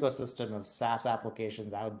ecosystem of SaaS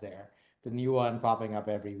applications out there. The new one popping up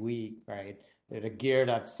every week, right? They're geared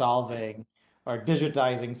at solving or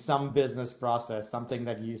digitizing some business process, something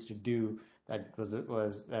that you used to do that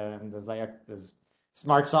there's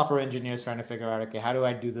smart software engineers trying to figure out, okay, how do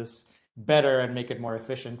I do this better and make it more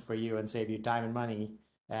efficient for you and save you time and money?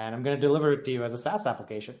 And I'm going to deliver it to you as a SaaS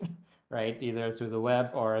application, right? Either through the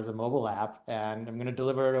web or as a mobile app, and I'm going to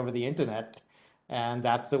deliver it over the internet, and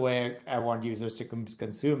that's the way I want users to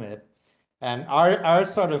consume it. And our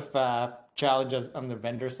sort of challenges on the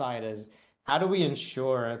vendor side is, how do we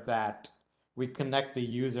ensure that we connect the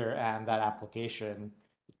user and that application?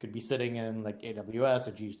 It could be sitting in like AWS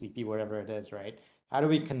or GCP, whatever it is, right? How do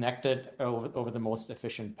we connect it over the most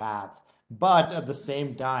efficient path, but at the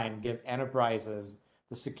same time give enterprises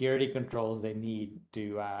the security controls they need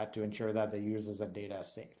to ensure that the users and data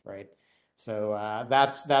is safe, right? So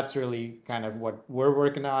that's really kind of what we're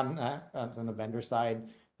working on the vendor side,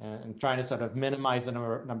 and trying to sort of minimize the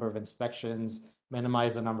number of inspections,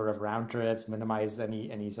 minimize the number of round trips, minimize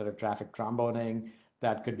any sort of traffic tromboning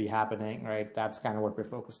that could be happening, right? That's kind of what we're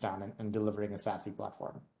focused on in delivering a SASE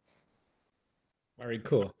platform. Very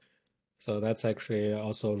cool. So that's actually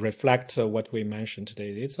also reflect what we mentioned today.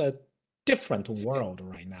 It's a different world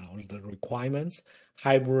right now. The requirements,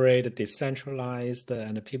 hybrid, decentralized,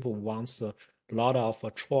 and people want a lot of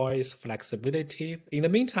choice, flexibility. In the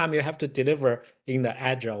meantime, you have to deliver in the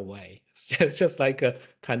agile way. It's just like a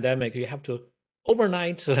pandemic. You have to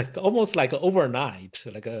overnight, like almost like overnight,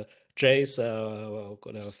 like a Jay's from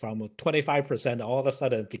 25% all of a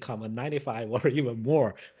sudden become a 95 or even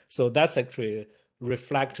more. So that's actually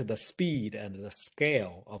reflect the speed and the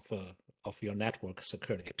scale of your network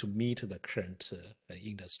security to meet the current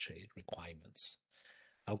industry requirements.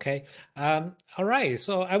 Okay, all right.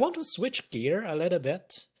 So I want to switch gear a little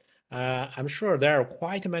bit. I'm sure there are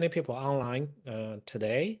quite many people online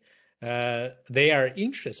today. They are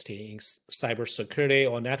interested in cybersecurity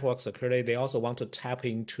or network security. They also want to tap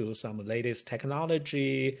into some latest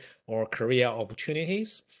technology or career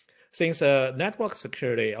opportunities. Since network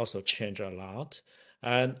security also changed a lot,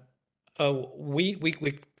 and we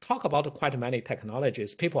talk about quite many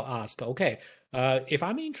technologies. People ask, okay, if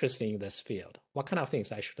I'm interested in this field, what kind of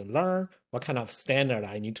things I should learn? What kind of standard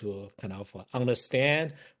I need to kind of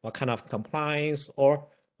understand? What kind of compliance, or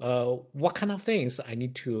what kind of things I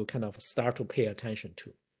need to kind of start to pay attention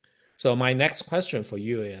to? So my next question for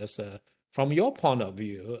you is, from your point of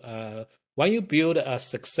view, when you build a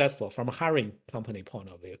successful, from a hiring company point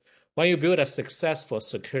of view, when you build a successful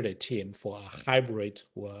security team for a hybrid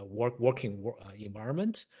working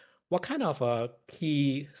environment, what kind of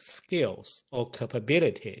key skills or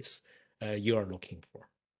capabilities you are looking for?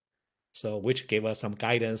 So which give us some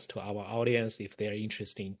guidance to our audience if they're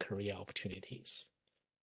interested in career opportunities.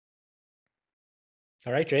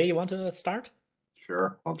 All right, Jay, you want to start?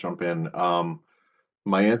 Sure, I'll jump in. Some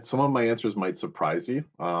of my answers might surprise you.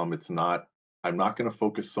 I'm not going to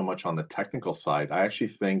focus so much on the technical side. I actually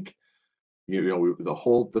think, this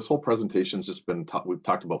whole presentation's just been we've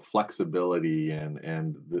talked about flexibility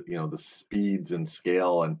and the speeds and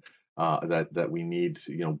scale and that we need.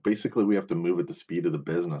 Basically we have to move at the speed of the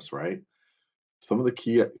business, right? Some of the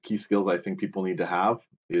key skills I think people need to have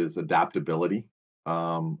is adaptability.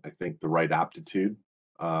 I think the right aptitude.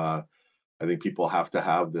 I think people have to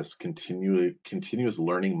have this continuous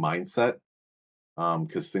learning mindset,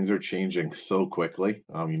 because things are changing so quickly.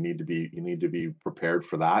 You need to be prepared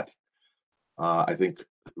for that. I think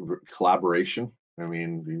collaboration. I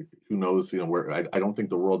mean, who knows? I don't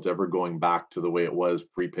think the world's ever going back to the way it was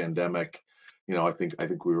pre-pandemic. I think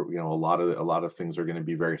we were, a lot of things are going to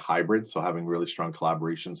be very hybrid. So having really strong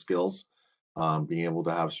collaboration skills, being able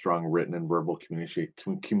to have strong written and verbal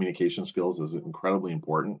communication skills is incredibly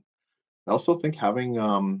important. I also think having,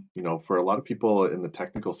 for a lot of people in the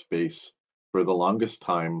technical space, for the longest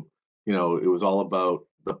time, it was all about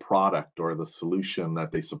the product or the solution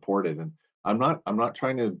that they supported. And I'm not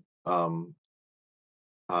trying to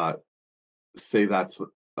say that's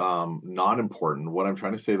not important. What I'm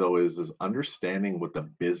trying to say though is understanding what the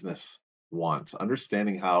business wants,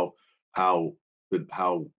 understanding how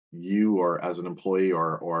you, or as an employee,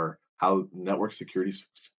 or how network security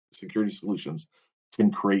solutions can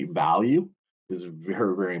create value is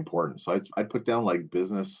very, very important. So I'd put down like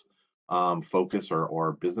business focus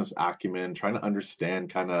or business acumen, trying to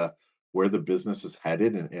understand kind of where the business is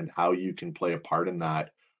headed and how you can play a part in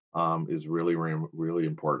that is really, really, really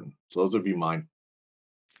important. So those would be mine.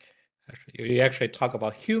 You actually talk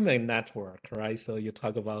about human network, right? So you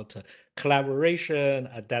talk about collaboration,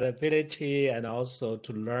 adaptability, and also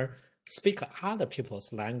to learn speak other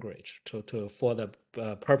people's language for the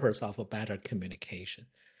purpose of a better communication.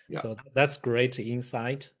 Yeah. So that's great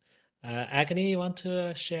insight. Agni, you want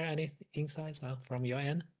to share any insights from your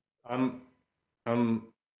end? I'm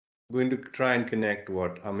going to try and connect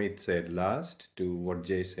what Ameet said last to what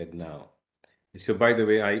Jay said now. So, by the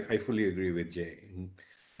way, I fully agree with Jay.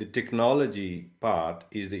 The technology part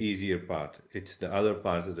is the easier part. It's the other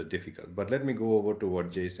parts that are difficult. But let me go over to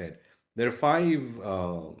what Jay said. There are five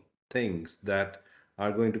things that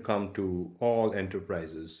are going to come to all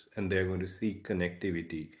enterprises, and they're going to seek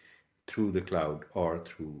connectivity through the cloud or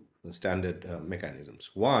through standard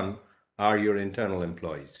mechanisms. One are your internal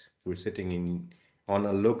employees who are sitting on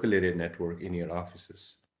a local area network in your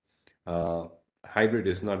offices. Hybrid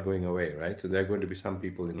is not going away, right? So there are going to be some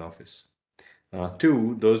people in office.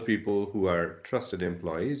 Two, those people who are trusted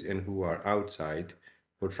employees and who are outside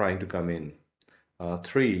who are trying to come in.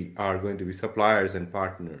 Three are going to be suppliers and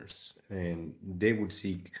partners, and they would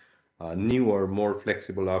seek newer, more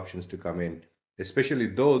flexible options to come in, especially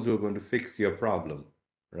those who are going to fix your problem,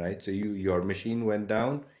 right? So your machine went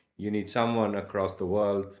down, you need someone across the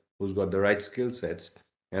world who's got the right skill sets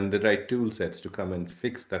and the right tool sets to come and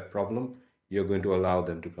fix that problem. You're going to allow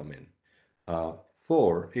them to come in.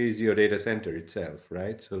 Four is your data center itself,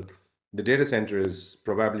 right? So the data center is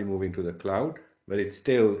probably moving to the cloud, but it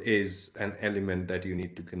still is an element that you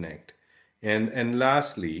need to connect. And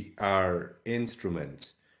lastly, are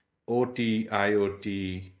instruments, OT,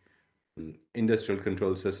 IoT, industrial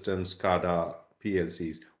control systems, SCADA,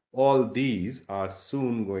 PLCs. All these are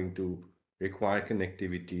soon going to require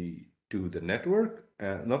connectivity to the network,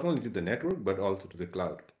 not only to the network, but also to the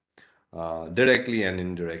cloud, directly and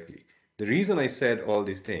indirectly. The reason I said all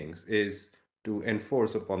these things is to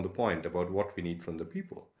enforce upon the point about what we need from the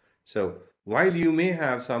people. So while you may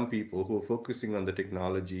have some people who are focusing on the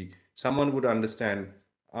technology, someone would understand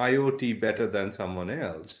IoT better than someone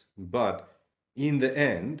else, but in the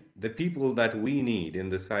end, the people that we need in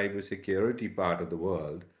the cybersecurity part of the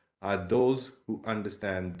world are those who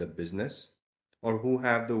understand the business or who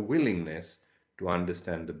have the willingness to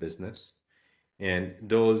understand the business, and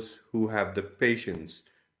those who have the patience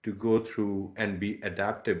to go through and be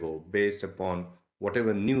adaptable based upon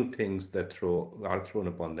whatever new things that are thrown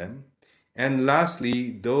upon them. And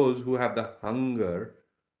lastly, those who have the hunger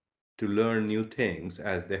to learn new things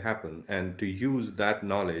as they happen and to use that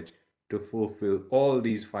knowledge to fulfill all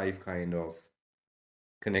these five kind of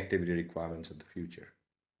connectivity requirements of the future.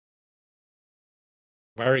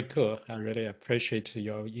 Very cool. I really appreciate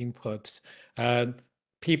your input.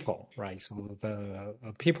 People, right? So the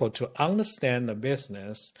people to understand the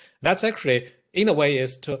business, that's actually, in a way,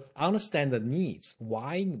 is to understand the needs,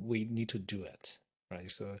 why we need to do it,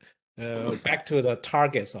 right? So back to the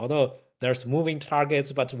targets, although there's moving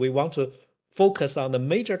targets, but we want to focus on the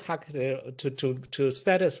major target to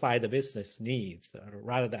satisfy the business needs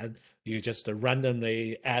rather than you just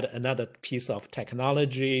randomly add another piece of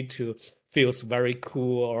technology to feels very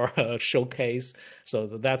cool or showcase. So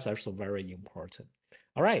that's also very important.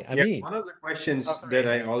 All right, Ameet. One of the questions sorry, that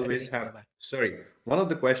I Ameet. always have, one of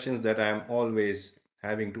the questions that I'm always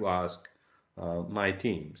having to ask my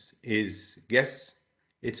teams is, guess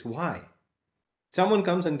it's why. Someone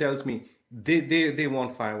comes and tells me they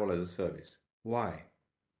want firewall as a service. Why?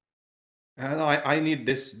 And I need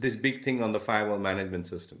this big thing on the firewall management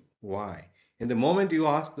system. Why? And the moment you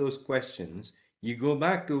ask those questions, you go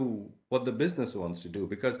back to what the business wants to do,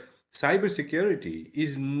 because cybersecurity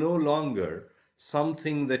is no longer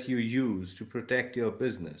something that you use to protect your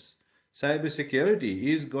business. Cybersecurity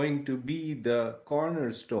is going to be the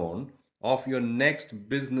cornerstone of your next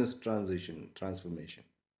business transformation.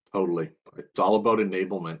 Totally. It's all about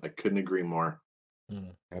enablement. I couldn't agree more.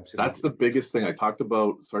 Absolutely. That's the biggest thing I talked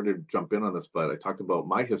about. Sorry to jump in on this, but I talked about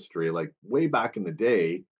my history. Like way back in the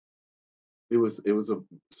day, it was a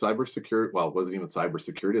cybersecurity. Well, it wasn't even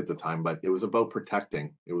cybersecurity at the time, but it was about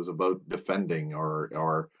protecting. It was about defending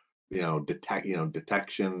or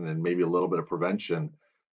detection and maybe a little bit of prevention.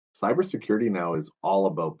 Cybersecurity now is all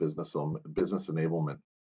about business enablement.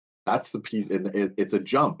 That's the piece, and it's a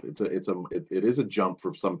jump. It is a jump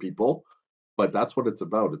for some people, but that's what it's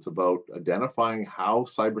about. It's about identifying how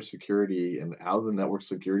cybersecurity and how the network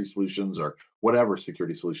security solutions or whatever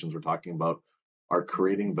security solutions we're talking about are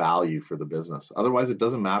creating value for the business. Otherwise, it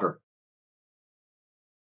doesn't matter.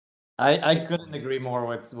 I couldn't agree more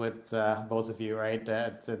with both of you, right?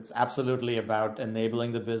 It's absolutely about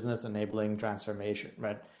enabling the business, enabling transformation,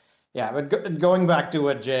 right? Yeah, but going back to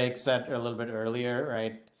what Jake said a little bit earlier,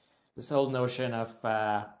 right? This whole notion of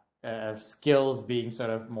skills being sort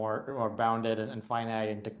of more bounded and finite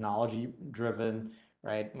and technology driven,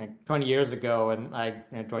 right? Like 20 years ago,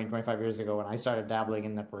 and 25 years ago, when I started dabbling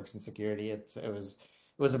in networks and security, it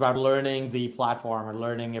was about learning the platform or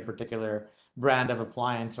learning a particular brand of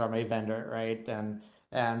appliance from a vendor, right? And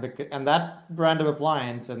that brand of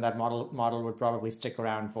appliance and that model would probably stick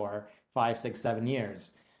around for 5, 6, 7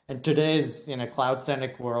 years. In today's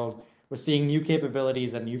cloud-centric world, we're seeing new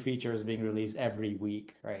capabilities and new features being released every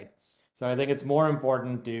week, right? So I think it's more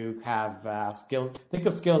important to have think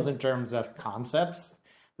of skills in terms of concepts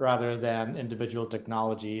rather than individual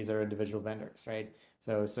technologies or individual vendors, right?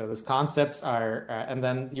 So those concepts are, and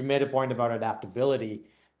then you made a point about adaptability,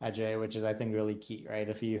 Ajay, which is I think really key, right?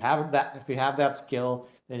 If you have that skill,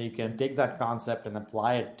 then you can take that concept and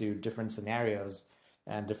apply it to different scenarios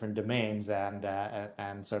and different domains,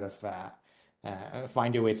 and sort of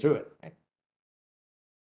find your way through it, right?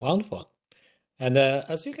 Wonderful. And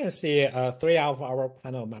as you can see, 3 of our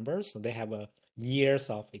panel members, they have years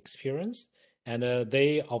of experience, and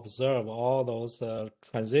they observe all those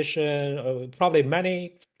transition, probably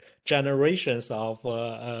many generations of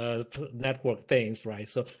network things, right?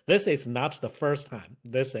 So this is not the first time.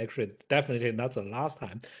 This is actually definitely not the last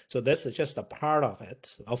time. So this is just a part of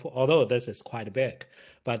it, although this is quite big.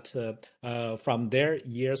 But from their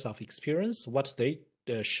years of experience, what they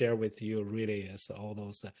share with you really is all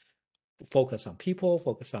those focus on people,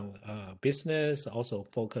 focus on business, also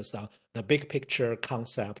focus on the big picture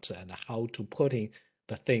concept and how to putting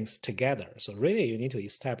the things together. So really you need to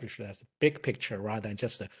establish that big picture rather than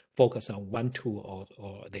just focus on one tool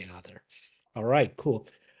or the other. All right, cool.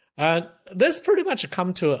 This pretty much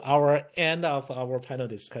come to our end of our panel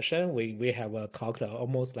discussion. We have talked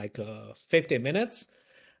almost like 50 minutes.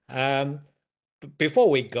 Before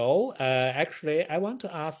we go, actually, I want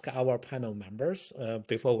to ask our panel members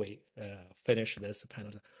before we finish this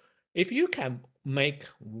panel, if you can make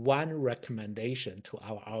one recommendation to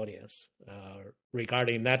our audience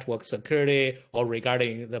regarding network security or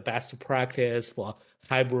regarding the best practice for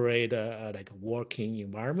hybrid like working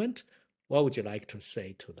environment, what would you like to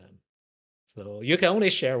say to them? So you can only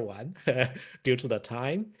share one due to the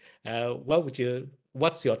time.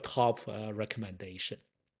 What's your top recommendation?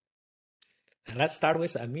 And let's start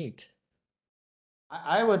with Ameet.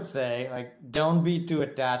 I would say, like, don't be too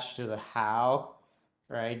attached to the how,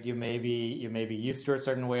 right? You may be used to a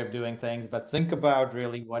certain way of doing things, but think about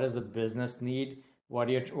really what is the business need? What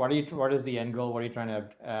is the end goal? What are you trying to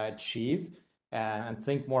achieve? And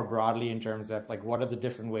think more broadly in terms of like what are the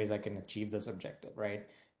different ways I can achieve this objective, right?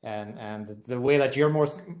 And the way that you're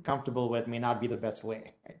most comfortable with may not be the best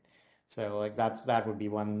way, right? So like that would be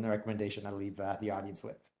one recommendation I'll leave the audience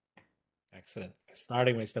with. Excellent.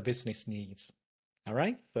 Starting with the business needs. All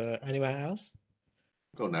right. Anyone else?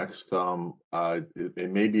 Go next.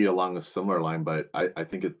 It may be along a similar line, but I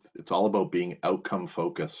think it's all about being outcome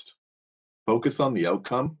focused. Focus on the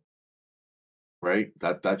outcome, right?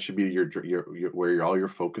 That should be your where all your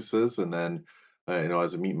focus is, and then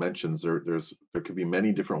as Ameet mentions, there could be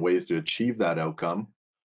many different ways to achieve that outcome,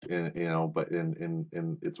 but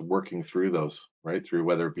in it's working through those, right? Through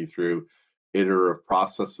whether it be through iterative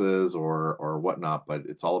processes or whatnot, but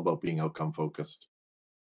it's all about being outcome focused.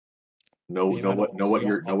 Know what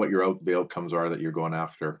the outcomes are that you're going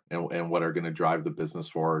after, and what are going to drive the business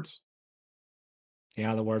forwards. In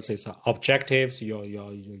other words, it's objectives,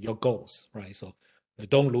 your goals, right? So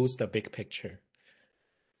don't lose the big picture.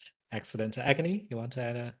 Excellent. Agni, you want to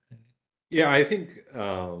add? Yeah, I think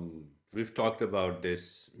we've talked about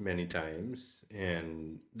this many times,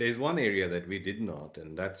 and there's one area that we did not,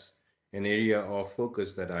 and that's an area of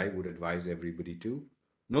focus that I would advise everybody to.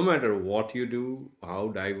 No matter what you do, how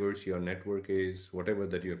diverse your network is, whatever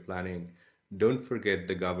that you're planning, don't forget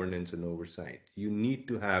the governance and oversight. You need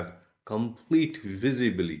to have complete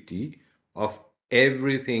visibility of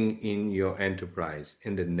everything in your enterprise,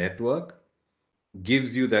 in the network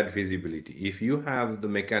gives you that visibility. If you have the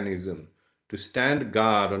mechanism to stand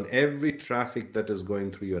guard on every traffic that is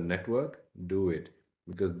going through your network, do it,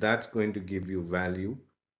 because that's going to give you value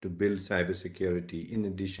to build cybersecurity in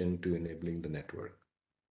addition to enabling the network.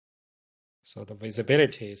 So the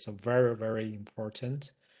visibility is very, very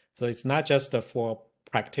important. So it's not just for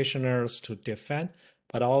practitioners to defend,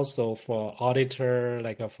 but also for auditor,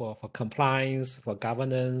 like for compliance, for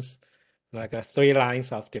governance, like 3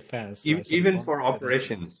 lines of defense. Right? So Even for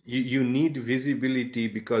operations, you need visibility,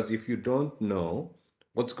 because if you don't know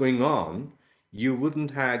what's going on, you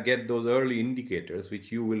wouldn't get those early indicators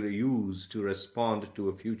which you will use to respond to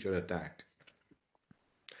a future attack.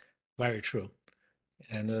 Very true.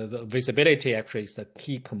 And the visibility actually is the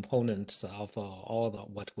key component of all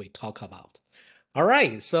what we talk about. All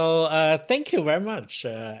right. So thank you very much,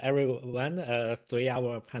 everyone, 3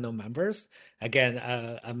 hour panel members. Again,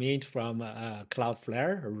 Ameet from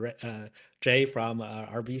Cloudflare, Jay from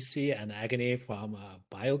RBC, and Agni from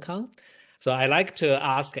Biocon. So I like to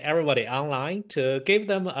ask everybody online to give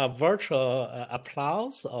them a virtual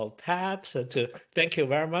applause or pat to thank you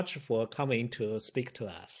very much for coming to speak to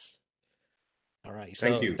us. All right.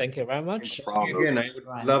 Thank So you. thank you very much. Again, I would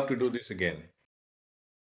Bryan, love to do this thanks. again.